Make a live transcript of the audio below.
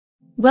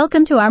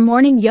Welcome to our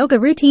morning yoga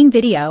routine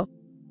video.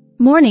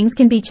 Mornings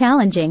can be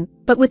challenging,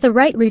 but with the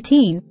right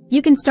routine,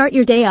 you can start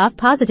your day off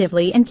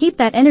positively and keep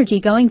that energy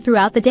going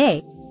throughout the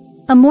day.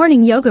 A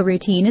morning yoga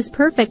routine is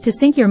perfect to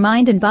sync your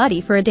mind and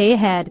body for a day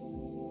ahead.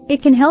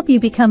 It can help you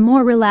become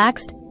more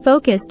relaxed,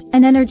 focused,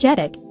 and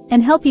energetic,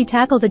 and help you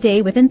tackle the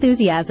day with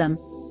enthusiasm.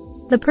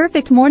 The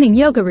perfect morning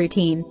yoga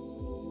routine.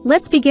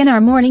 Let's begin our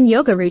morning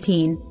yoga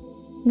routine.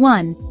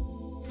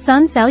 1.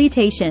 Sun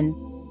Salutation.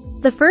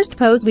 The first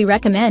pose we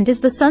recommend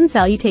is the sun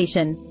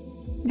salutation.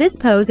 This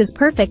pose is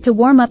perfect to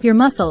warm up your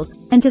muscles,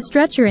 and to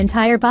stretch your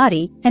entire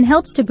body, and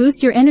helps to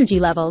boost your energy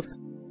levels.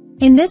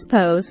 In this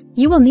pose,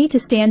 you will need to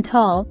stand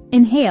tall,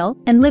 inhale,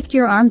 and lift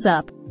your arms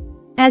up.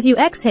 As you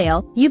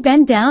exhale, you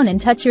bend down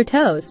and touch your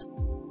toes.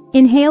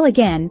 Inhale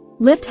again,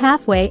 lift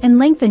halfway and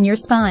lengthen your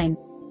spine.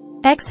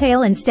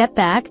 Exhale and step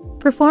back,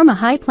 perform a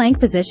high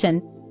plank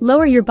position,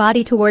 lower your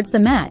body towards the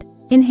mat.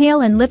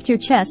 Inhale and lift your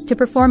chest to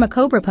perform a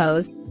cobra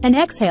pose, and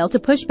exhale to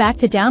push back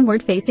to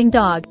downward facing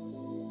dog.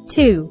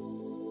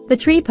 2. The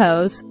tree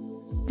pose.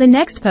 The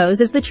next pose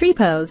is the tree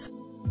pose.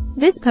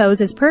 This pose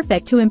is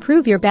perfect to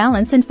improve your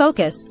balance and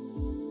focus.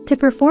 To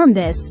perform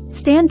this,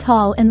 stand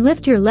tall and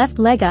lift your left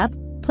leg up,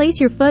 place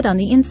your foot on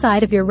the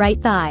inside of your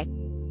right thigh.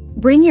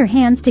 Bring your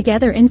hands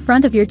together in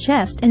front of your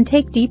chest and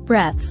take deep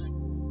breaths.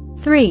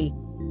 3.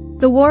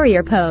 The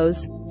warrior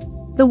pose.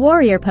 The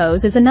warrior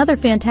pose is another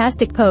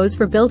fantastic pose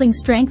for building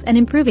strength and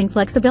improving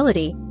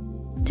flexibility.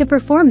 To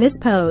perform this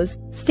pose,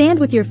 stand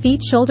with your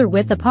feet shoulder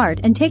width apart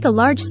and take a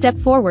large step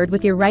forward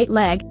with your right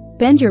leg,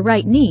 bend your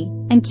right knee,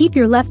 and keep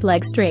your left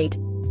leg straight.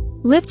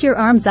 Lift your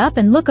arms up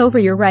and look over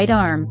your right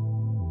arm.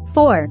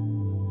 4.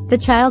 The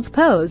child's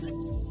pose.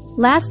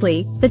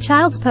 Lastly, the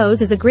child's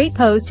pose is a great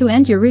pose to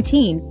end your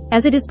routine,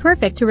 as it is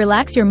perfect to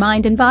relax your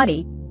mind and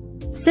body.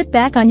 Sit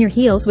back on your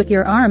heels with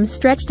your arms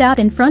stretched out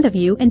in front of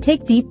you and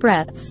take deep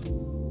breaths.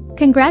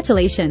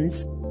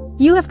 Congratulations!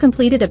 You have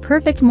completed a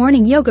perfect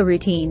morning yoga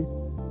routine.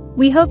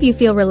 We hope you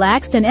feel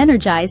relaxed and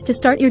energized to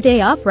start your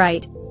day off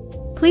right.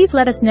 Please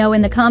let us know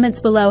in the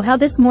comments below how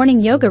this morning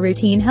yoga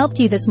routine helped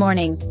you this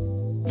morning.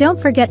 Don't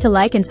forget to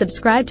like and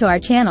subscribe to our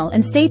channel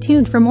and stay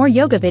tuned for more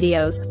yoga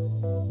videos.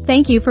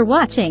 Thank you for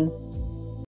watching.